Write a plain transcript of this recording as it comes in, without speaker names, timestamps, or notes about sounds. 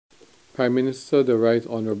Prime Minister, the Right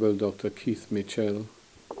Honourable Dr. Keith Mitchell,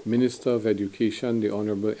 Minister of Education, the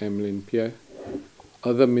Honourable Emmeline Pierre,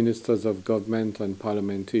 other Ministers of Government and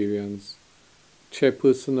Parliamentarians,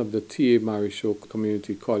 Chairperson of the T.A. Marryshow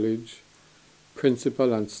Community College,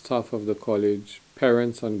 Principal and staff of the college,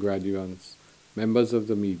 parents and graduates, members of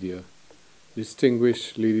the media,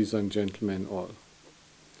 distinguished ladies and gentlemen all.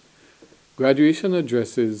 Graduation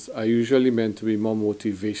addresses are usually meant to be more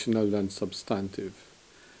motivational than substantive.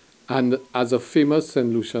 And as a famous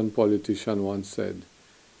St. Lucian politician once said,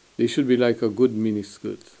 they should be like a good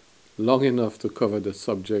miniskirt, long enough to cover the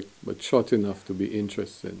subject but short enough to be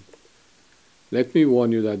interesting. Let me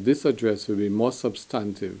warn you that this address will be more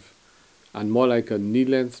substantive and more like a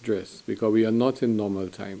knee-length dress because we are not in normal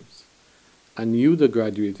times. And you, the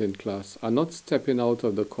graduating class, are not stepping out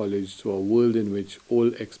of the college to a world in which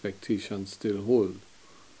old expectations still hold.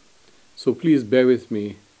 So please bear with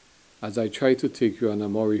me as I try to take you on a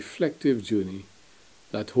more reflective journey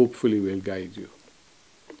that hopefully will guide you.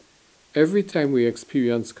 Every time we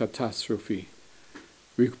experience catastrophe,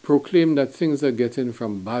 we proclaim that things are getting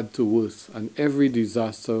from bad to worse, and every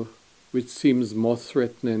disaster which seems more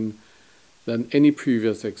threatening than any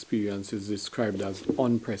previous experience is described as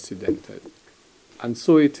unprecedented. And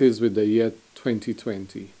so it is with the year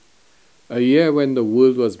 2020, a year when the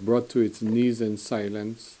world was brought to its knees in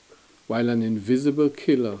silence, while an invisible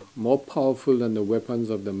killer, more powerful than the weapons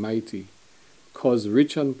of the mighty, caused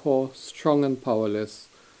rich and poor, strong and powerless,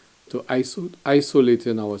 to isolate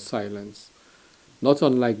in our silence, not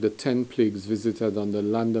unlike the 10 plagues visited on the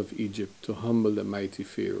land of Egypt to humble the mighty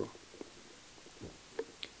Pharaoh.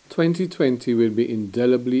 2020 will be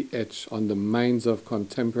indelibly etched on the minds of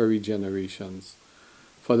contemporary generations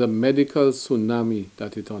for the medical tsunami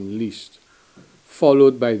that it unleashed,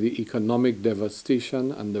 followed by the economic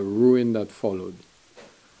devastation and the ruin that followed.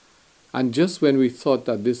 And just when we thought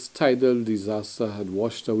that this tidal disaster had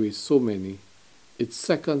washed away so many, its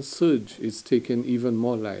second surge is taking even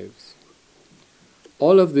more lives.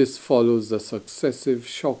 All of this follows the successive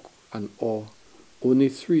shock and awe only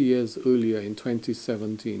 3 years earlier in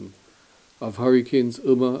 2017 of Hurricanes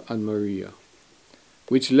Irma and Maria,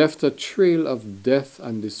 which left a trail of death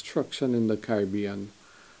and destruction in the Caribbean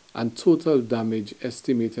and total damage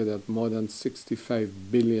estimated at more than $65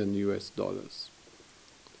 billion US.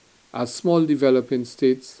 As small developing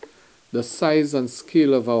states, the size and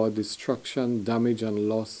scale of our destruction, damage and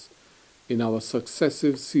loss in our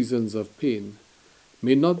successive seasons of pain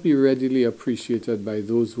may not be readily appreciated by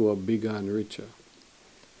those who are bigger and richer.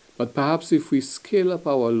 But perhaps if we scale up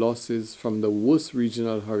our losses from the worst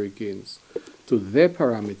regional hurricanes to their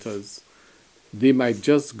parameters, they might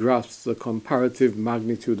just grasp the comparative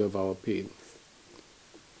magnitude of our pain.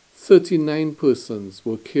 39 persons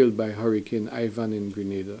were killed by Hurricane Ivan in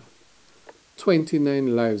Grenada.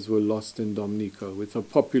 29 lives were lost in Dominica with a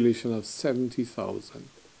population of 70,000.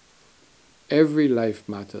 Every life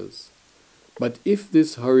matters. But if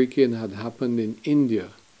this hurricane had happened in India,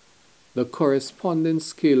 the corresponding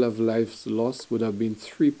scale of lives lost would have been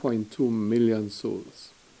 3.2 million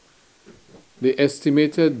souls. The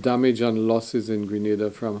estimated damage and losses in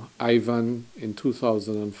Grenada from Ivan in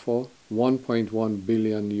 2004, $1.1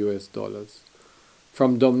 billion US.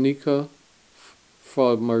 From Dominica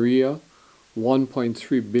for Maria,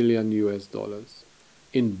 $1.3 billion US.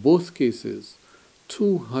 In both cases,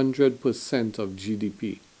 200% of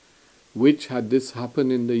GDP, which had this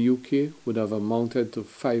happened in the UK would have amounted to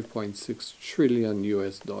 5.6 trillion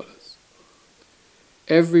US dollars.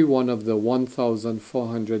 Every one of the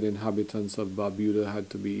 1,400 inhabitants of Barbuda had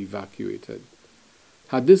to be evacuated.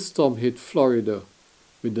 Had this storm hit Florida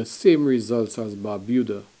with the same results as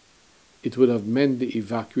Barbuda, it would have meant the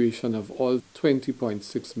evacuation of all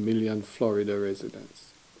 20.6 million Florida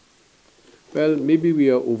residents. Well, maybe we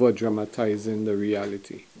are over-dramatizing the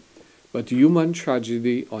reality, but human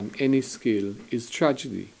tragedy on any scale is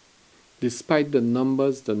tragedy, despite the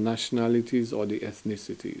numbers, the nationalities, or the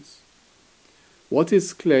ethnicities. What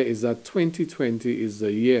is clear is that 2020 is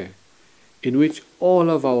the year in which all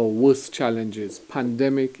of our worst challenges,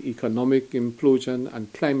 pandemic, economic implosion,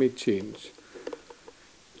 and climate change,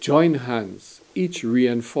 join hands, each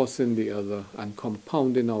reinforcing the other and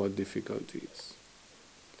compounding our difficulties.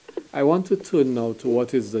 I want to turn now to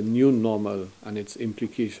what is the new normal and its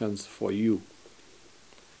implications for you.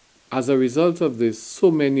 As a result of this,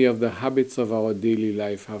 so many of the habits of our daily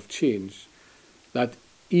life have changed that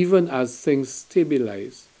even as things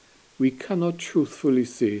stabilize, we cannot truthfully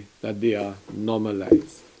say that they are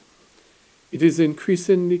normalized. It is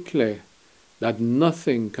increasingly clear that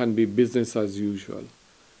nothing can be business as usual,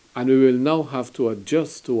 and we will now have to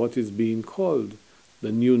adjust to what is being called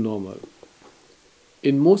the new normal.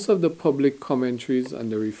 In most of the public commentaries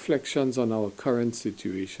and the reflections on our current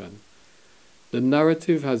situation, the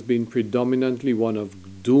narrative has been predominantly one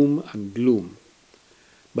of doom and gloom.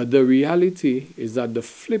 But the reality is that the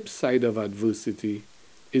flip side of adversity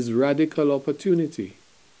is radical opportunity.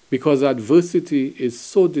 Because adversity is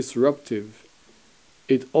so disruptive,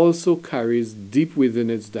 it also carries deep within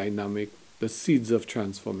its dynamic the seeds of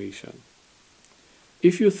transformation.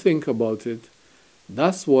 If you think about it,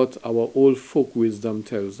 that's what our old folk wisdom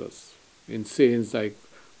tells us in sayings like,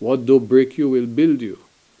 what do break you will build you.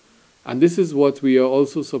 And this is what we are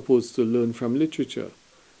also supposed to learn from literature.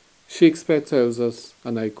 Shakespeare tells us,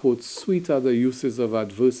 and I quote, sweet are the uses of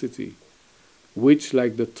adversity, which,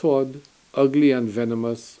 like the toad, ugly and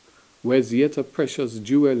venomous, wears yet a precious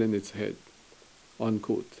jewel in its head,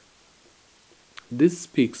 unquote. This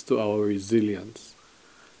speaks to our resilience,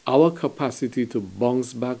 our capacity to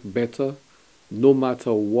bounce back better no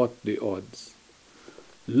matter what the odds.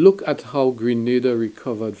 Look at how Grenada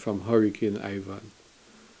recovered from Hurricane Ivan.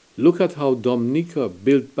 Look at how Dominica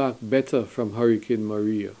built back better from Hurricane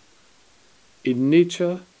Maria. In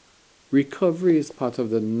nature, recovery is part of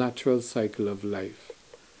the natural cycle of life.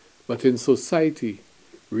 But in society,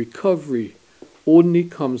 recovery only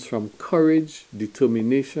comes from courage,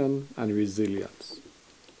 determination, and resilience.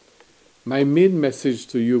 My main message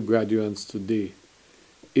to you graduates today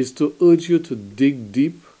is to urge you to dig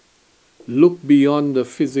deep, look beyond the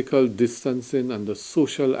physical distancing and the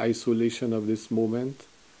social isolation of this moment,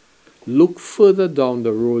 look further down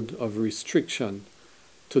the road of restriction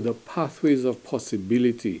to the pathways of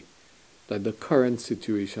possibility that the current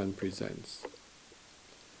situation presents.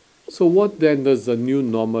 So what then does the new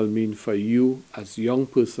normal mean for you as young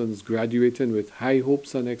persons graduating with high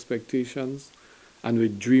hopes and expectations and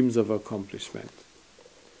with dreams of accomplishment?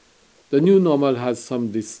 The new normal has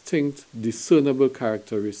some distinct, discernible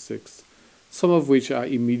characteristics, some of which are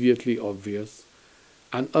immediately obvious,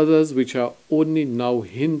 and others which are only now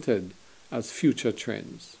hinted as future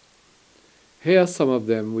trends. Here are some of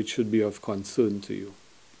them which should be of concern to you.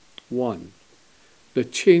 1. The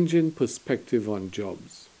changing perspective on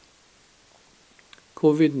jobs.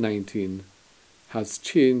 COVID-19 has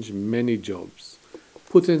changed many jobs,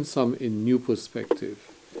 putting some in new perspective.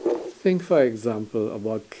 Think, for example,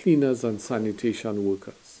 about cleaners and sanitation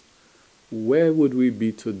workers. Where would we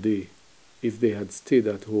be today if they had stayed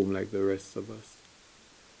at home like the rest of us?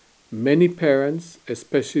 Many parents,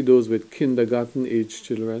 especially those with kindergarten-age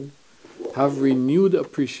children, have renewed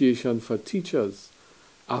appreciation for teachers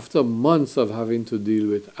after months of having to deal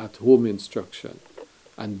with at-home instruction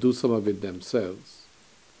and do some of it themselves.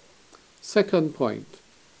 Second point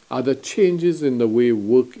are the changes in the way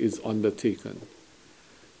work is undertaken.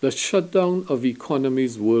 The shutdown of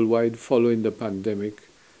economies worldwide following the pandemic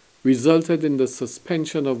resulted in the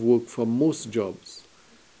suspension of work for most jobs,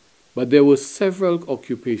 but there were several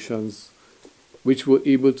occupations which were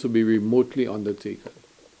able to be remotely undertaken.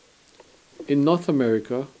 In North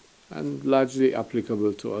America, and largely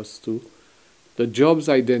applicable to us too, the jobs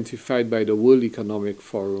identified by the World Economic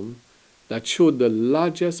Forum that showed the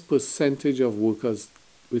largest percentage of workers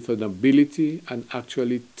with an ability and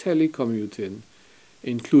actually telecommuting,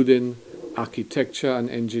 including architecture and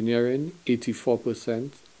engineering, 84%,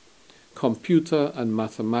 computer and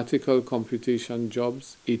mathematical computation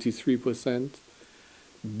jobs, 83%,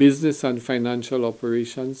 business and financial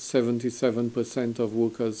operations, 77% of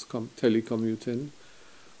workers telecommuting,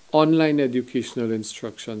 online educational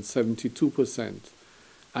instruction, 72%,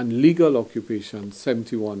 and legal occupations,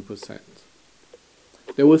 71%.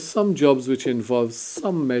 There were some jobs which involved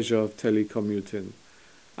some measure of telecommuting,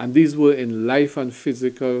 and these were in life,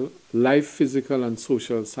 physical and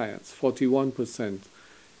social science. 41%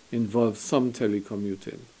 involved some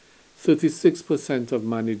telecommuting. 36% of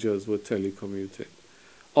managers were telecommuting.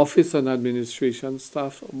 Office and administration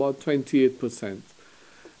staff, about 28%.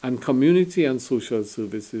 And community and social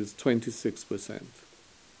services, 26%.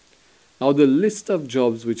 Now the list of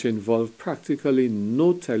jobs which involved practically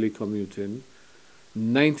no telecommuting,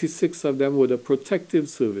 96 of them were the protective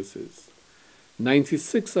services.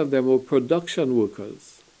 96 of them were production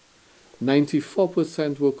workers.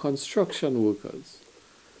 94% were construction workers.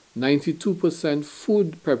 92%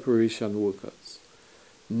 food preparation workers.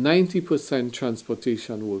 90%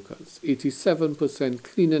 transportation workers. 87%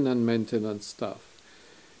 cleaning and maintenance staff.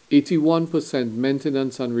 81%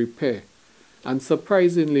 maintenance and repair. And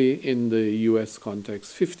surprisingly, in the US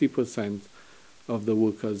context, 50% of the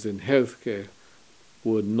workers in healthcare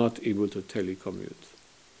were not able to telecommute.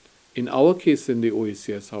 In our case in the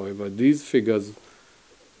OACS, however, these figures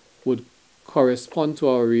would correspond to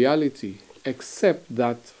our reality, except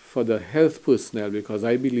that for the health personnel, because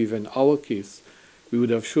I believe in our case, we would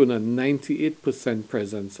have shown a 98%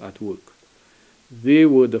 presence at work. They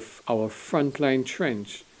were our frontline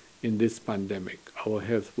trench in this pandemic, our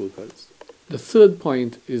health workers. The third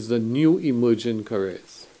point is the new emerging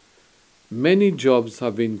careers. Many jobs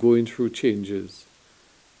have been going through changes,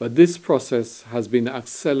 but this process has been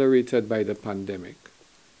accelerated by the pandemic,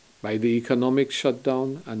 by the economic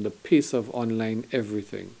shutdown and the pace of online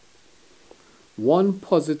everything. One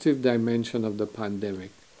positive dimension of the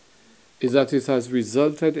pandemic is that it has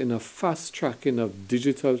resulted in a fast tracking of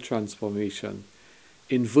digital transformation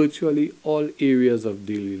in virtually all areas of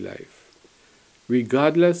daily life.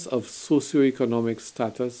 Regardless of socioeconomic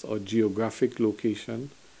status or geographic location,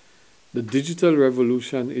 the digital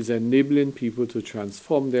revolution is enabling people to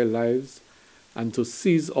transform their lives and to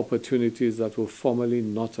seize opportunities that were formerly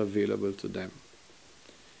not available to them.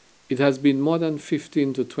 It has been more than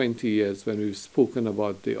 15 to 20 years when we've spoken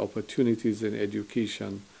about the opportunities in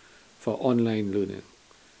education for online learning.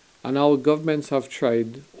 And our governments have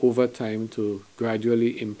tried over time to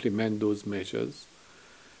gradually implement those measures.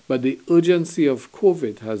 But the urgency of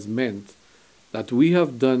COVID has meant that we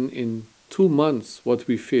have done in 2 months what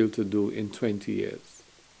we failed to do in 20 years.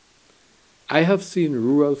 I have seen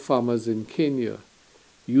rural farmers in Kenya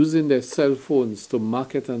using their cell phones to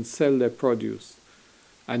market and sell their produce,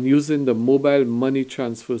 and using the mobile money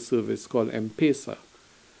transfer service called M-Pesa,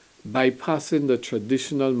 bypassing the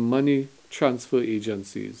traditional money transfer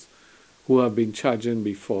agencies who have been charging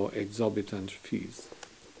before exorbitant fees.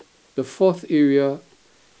 The fourth area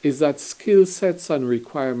is that skill sets and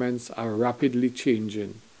requirements are rapidly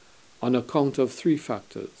changing on account of 3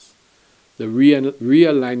 factors: the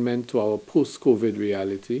realignment to our post-COVID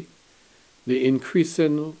reality, the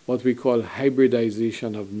increasing what we call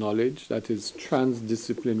hybridization of knowledge, that is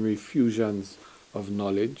transdisciplinary fusions of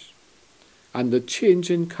knowledge, and the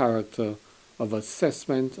changing character of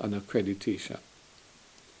assessment and accreditation.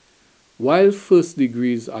 While first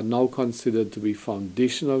degrees are now considered to be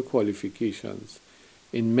foundational qualifications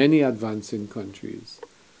in many advancing countries,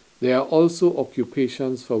 there are also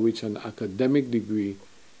occupations for which an academic degree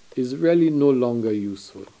is really no longer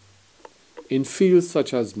useful. In fields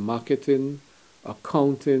such as marketing,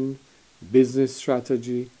 accounting, business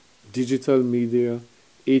strategy, digital media,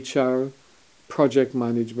 HR, project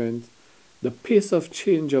management, the pace of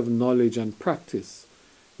change of knowledge and practice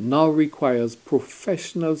now requires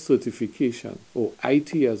professional certification, or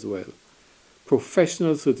IT as well,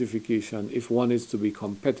 professional certification if one is to be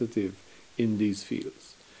competitive in these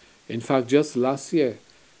fields. In fact, just last year,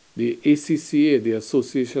 the ACCA, the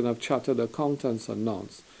Association of Chartered Accountants,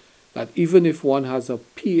 announced that even if one has a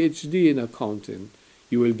PhD in accounting,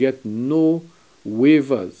 you will get no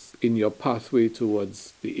waivers in your pathway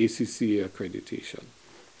towards the ACCA accreditation.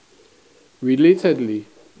 Relatedly,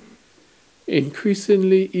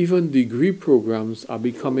 increasingly even degree programs are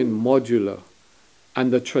becoming modular,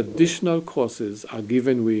 and the traditional courses are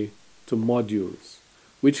giving way to modules,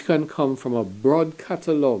 which can come from a broad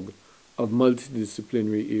catalogue of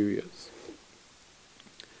multidisciplinary areas.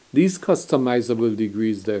 These customizable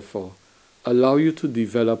degrees, therefore, allow you to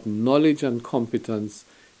develop knowledge and competence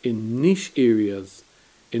in niche areas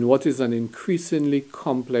in what is an increasingly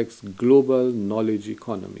complex global knowledge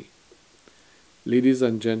economy. Ladies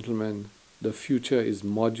and gentlemen, the future is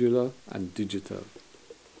modular and digital.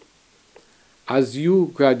 As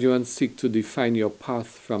you graduates seek to define your path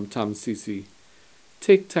from TAMCC,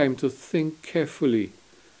 take time to think carefully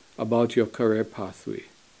about your career pathway.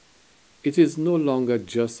 It is no longer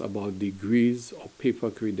just about degrees or paper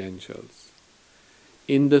credentials.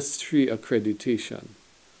 Industry accreditation,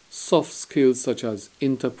 soft skills such as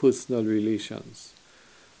interpersonal relations,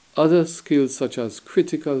 other skills such as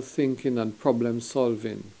critical thinking and problem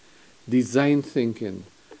solving, design thinking,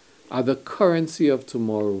 are the currency of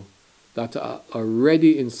tomorrow that are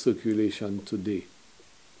already in circulation today.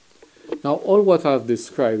 Now, all what I've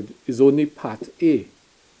described is only part A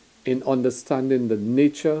in understanding the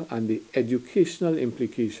nature and the educational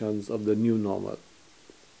implications of the new normal.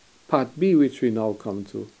 Part B, which we now come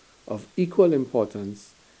to, of equal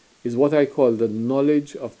importance, is what I call the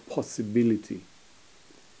knowledge of possibility.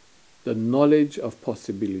 The knowledge of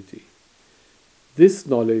possibility. This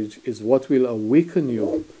knowledge is what will awaken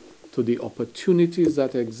you to the opportunities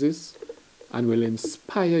that exist and will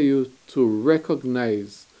inspire you to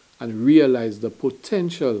recognize and realize the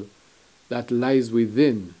potential that lies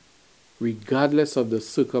within, regardless of the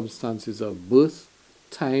circumstances of birth,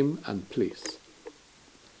 time, and place.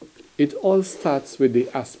 It all starts with the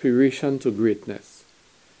aspiration to greatness,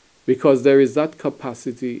 because there is that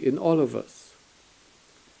capacity in all of us.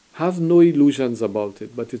 Have no illusions about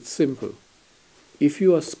it, but it's simple. If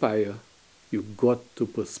you aspire, you've got to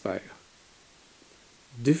perspire.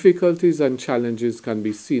 Difficulties and challenges can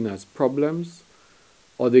be seen as problems,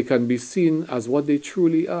 or they can be seen as what they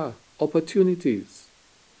truly are, opportunities.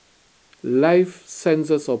 Life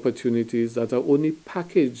sends us opportunities that are only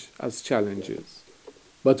packaged as challenges.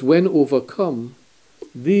 But when overcome,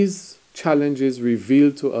 these challenges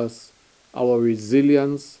reveal to us our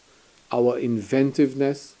resilience, our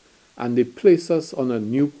inventiveness, and they place us on a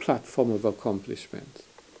new platform of accomplishment.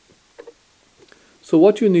 So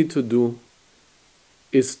what you need to do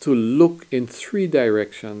is to look in 3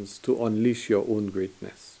 directions to unleash your own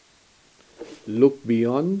greatness. Look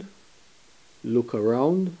beyond, look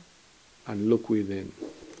around, and look within.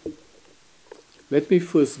 Let me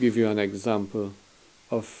first give you an example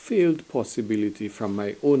of failed possibility from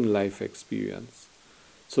my own life experience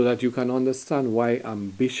so that you can understand why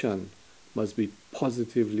ambition must be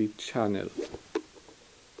positively channeled.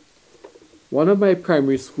 One of my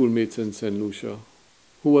primary schoolmates in St. Lucia,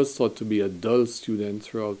 who was thought to be a dull student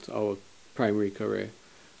throughout our primary career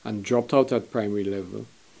and dropped out at primary level,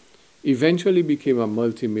 eventually became a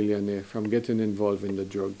multimillionaire from getting involved in the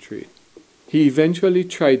drug trade. He eventually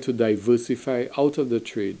tried to diversify out of the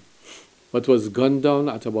trade, but was gunned down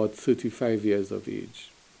at about 35 years of age.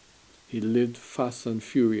 He lived fast and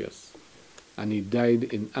furious, and he died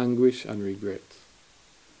in anguish and regret.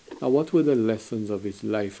 Now, what were the lessons of his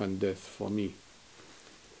life and death for me?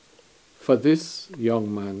 For this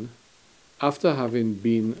young man, after having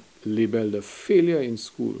been labeled a failure in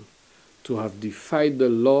school, to have defied the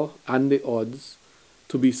law and the odds,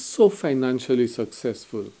 to be so financially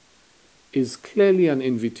successful, is clearly an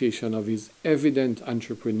invitation of his evident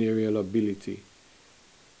entrepreneurial ability,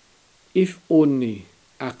 if only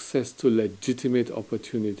access to legitimate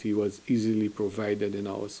opportunity was easily provided in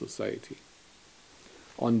our society.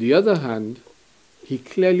 On the other hand, he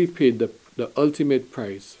clearly paid the ultimate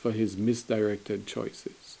price for his misdirected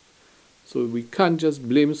choices. So we can't just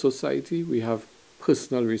blame society, we have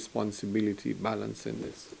personal responsibility balancing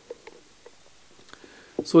this.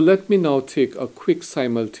 So let me now take a quick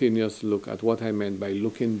simultaneous look at what I meant by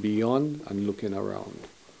looking beyond and looking around.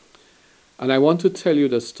 And I want to tell you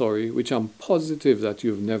the story, which I'm positive that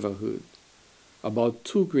you've never heard, about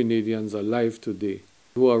 2 Grenadians alive today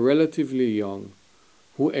who are relatively young,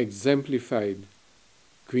 who exemplified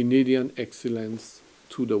Grenadian excellence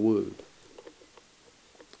to the world.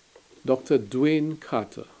 Dr. Dwayne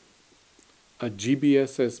Carter, a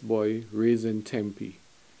GBSS boy raised in Tempe,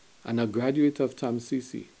 and a graduate of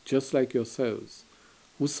TAMCC, just like yourselves,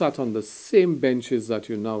 who sat on the same benches that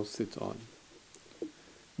you now sit on.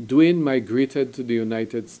 Dwayne migrated to the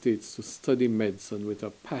United States to study medicine with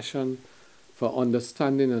a passion for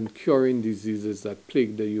understanding and curing diseases that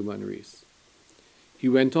plague the human race. He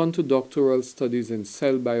went on to doctoral studies in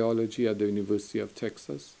cell biology at the University of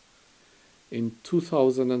Texas. In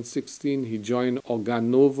 2016, he joined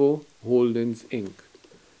Organovo Holdings, Inc.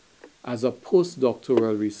 as a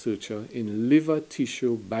postdoctoral researcher in liver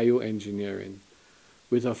tissue bioengineering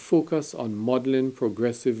with a focus on modeling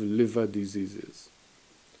progressive liver diseases.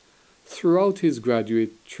 Throughout his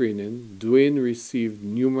graduate training, Dwayne received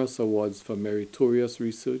numerous awards for meritorious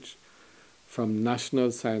research from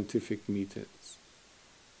national scientific meetings.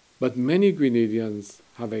 But many Grenadians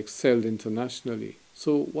have excelled internationally,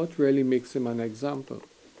 so what really makes him an example?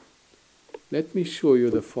 Let me show you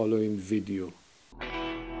the following video.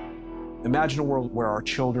 Imagine a world where our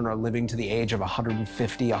children are living to the age of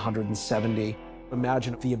 150, 170.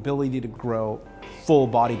 Imagine the ability to grow full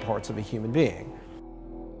body parts of a human being.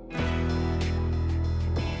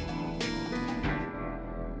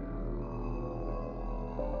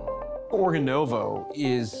 Organovo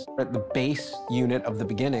is at the base unit of the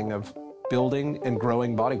beginning of building and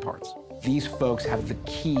growing body parts. These folks have the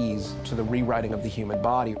keys to the rewriting of the human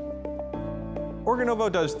body.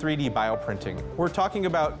 Organovo does 3D bioprinting. We're talking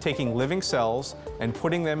about taking living cells and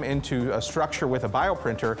putting them into a structure with a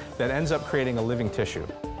bioprinter that ends up creating a living tissue.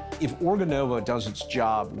 If Organovo does its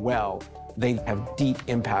job well, they have deep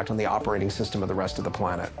impact on the operating system of the rest of the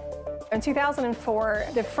planet. In 2004,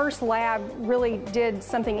 the first lab really did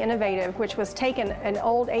something innovative, which was take an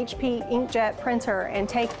old HP inkjet printer and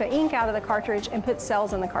take the ink out of the cartridge and put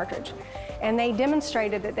cells in the cartridge. And they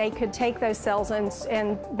demonstrated that they could take those cells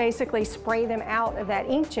and basically spray them out of that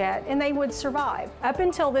inkjet and they would survive. Up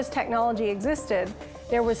until this technology existed,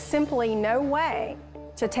 there was simply no way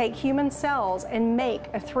to take human cells and make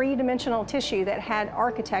a 3-dimensional tissue that had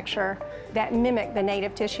architecture that mimicked the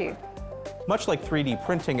native tissue. Much like 3D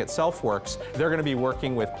printing itself works, they're going to be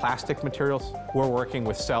working with plastic materials. We're working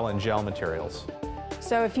with cell and gel materials.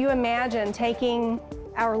 So if you imagine taking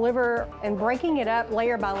our liver and breaking it up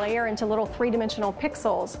layer by layer into little 3-dimensional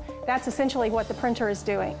pixels, that's essentially what the printer is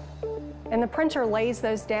doing. And the printer lays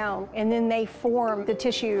those down, and then they form the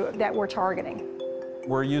tissue that we're targeting.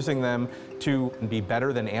 We're using them to be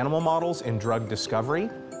better than animal models in drug discovery.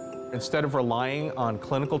 Instead of relying on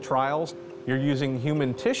clinical trials, you're using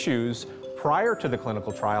human tissues prior to the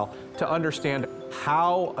clinical trial to understand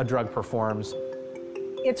how a drug performs.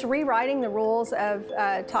 It's rewriting the rules of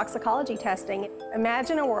toxicology testing.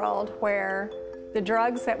 Imagine a world where the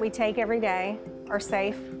drugs that we take every day are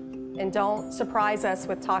safe and don't surprise us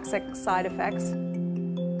with toxic side effects.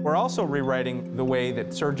 We're also rewriting the way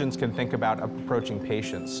that surgeons can think about approaching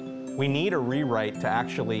patients. We need a rewrite to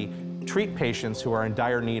actually treat patients who are in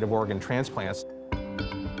dire need of organ transplants.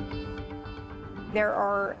 There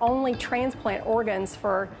are only transplant organs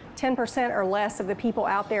for 10% or less of the people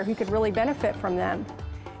out there who could really benefit from them,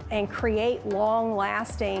 and create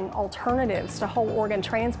long-lasting alternatives to whole organ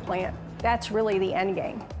transplant. That's really the end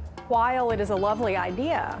game. While it is a lovely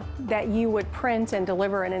idea that you would print and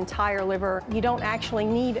deliver an entire liver, you don't actually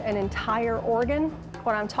need an entire organ.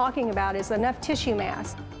 What I'm talking about is enough tissue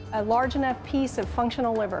mass, a large enough piece of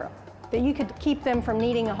functional liver, that you could keep them from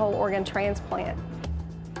needing a whole organ transplant.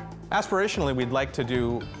 Aspirationally, we'd like to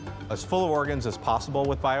do as full of organs as possible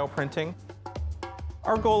with bioprinting.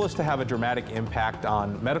 Our goal is to have a dramatic impact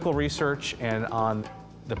on medical research and on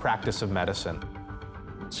the practice of medicine.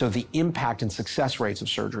 So the impact and success rates of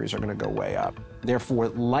surgeries are going to go way up. Therefore,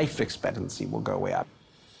 life expectancy will go way up.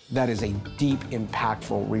 That is a deep,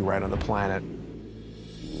 impactful rewrite on the planet.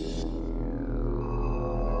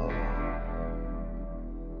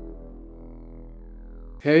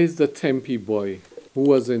 Here is the Tempe boy who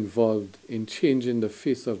was involved in changing the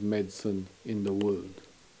face of medicine in the world.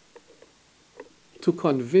 To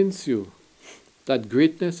convince you that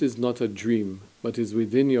greatness is not a dream, but is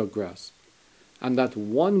within your grasp, and that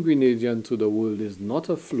one Grenadian to the world is not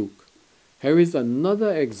a fluke, here is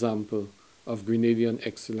another example of Grenadian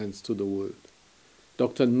excellence to the world.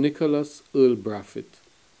 Dr. Nicholas Earl Braffett,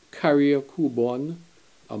 Carrier Coborn,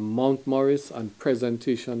 a Mount Morris and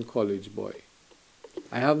Presentation College boy.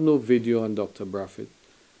 I have no video on Dr. Braffett,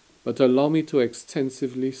 but allow me to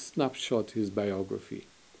extensively snapshot his biography.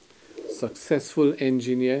 Successful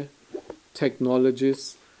engineer,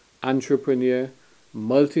 technologist, entrepreneur,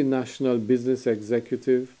 multinational business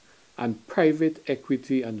executive, and private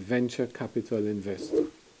equity and venture capital investor.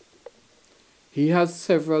 He has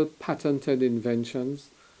several patented inventions.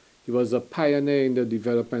 He was a pioneer in the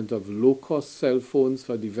development of low-cost cell phones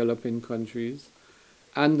for developing countries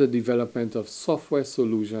and the development of software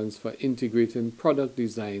solutions for integrating product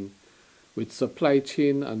design with supply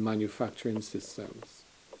chain and manufacturing systems.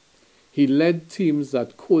 He led teams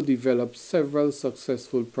that co-developed several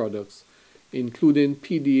successful products, including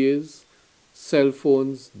PDAs, cell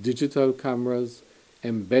phones, digital cameras,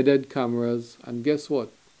 embedded cameras, and guess what?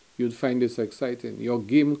 You'd find this exciting, your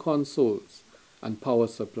game consoles and power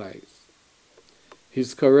supplies.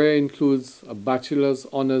 His career includes a bachelor's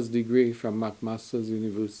honors degree from McMaster's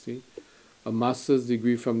University, a master's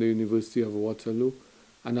degree from the University of Waterloo,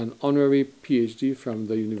 and an honorary PhD from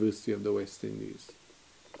the University of the West Indies.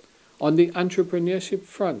 On the entrepreneurship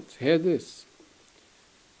front, hear this.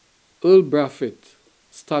 Earl Braffett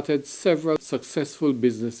started several successful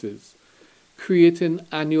businesses, creating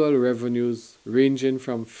annual revenues ranging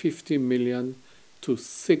from 50 million to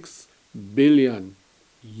 6 billion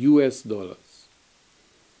US dollars.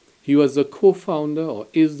 He was the co-founder, or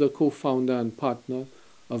is the co-founder and partner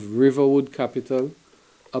of Riverwood Capital,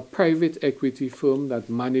 a private equity firm that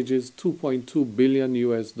manages 2.2 billion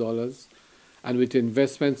US dollars and with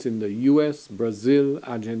investments in the US, Brazil,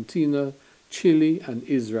 Argentina, Chile, and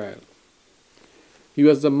Israel. He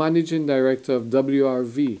was the managing director of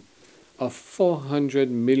WRV, a $400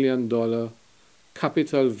 million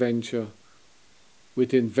capital venture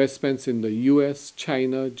with investments in the US,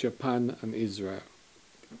 China, Japan, and Israel.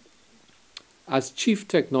 As Chief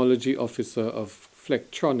Technology Officer of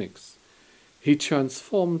Flectronics, he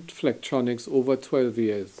transformed Flectronics over 12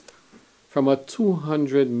 years from a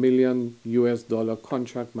 $200 million US dollar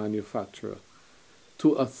contract manufacturer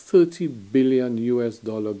to a $30 billion US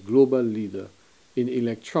dollar global leader in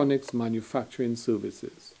electronics manufacturing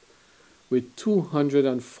services. With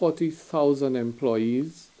 240,000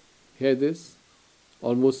 employees, hear this,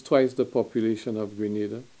 almost twice the population of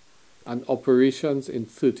Grenada, and operations in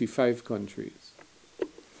 35 countries.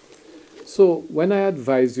 So when I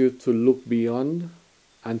advise you to look beyond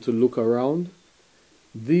and to look around,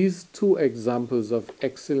 these two examples of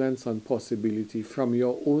excellence and possibility from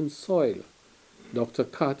your own soil, Dr.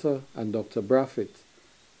 Carter and Dr. Braffett,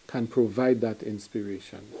 can provide that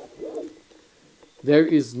inspiration. There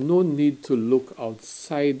is no need to look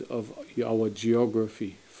outside of our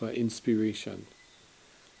geography for inspiration.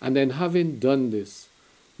 And then having done this,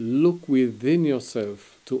 look within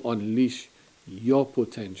yourself to unleash your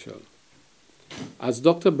potential. As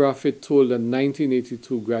Dr. Braffett told a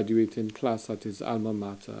 1982 graduating class at his alma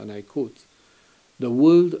mater, and I quote, "The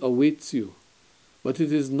world awaits you, but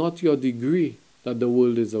it is not your degree that the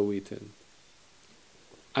world is awaiting."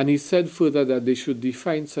 And he said further that they should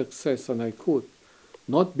define success, and I quote,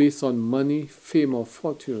 "not based on money, fame, or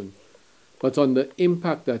fortune, but on the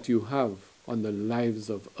impact that you have on the lives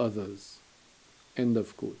of others." End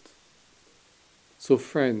of quote. So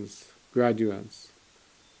friends, graduates,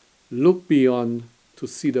 look beyond to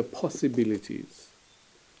see the possibilities.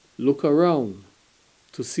 Look around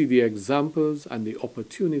to see the examples and the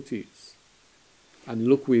opportunities. And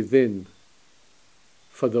look within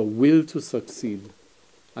for the will to succeed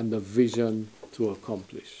and the vision to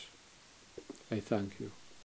accomplish. I thank you.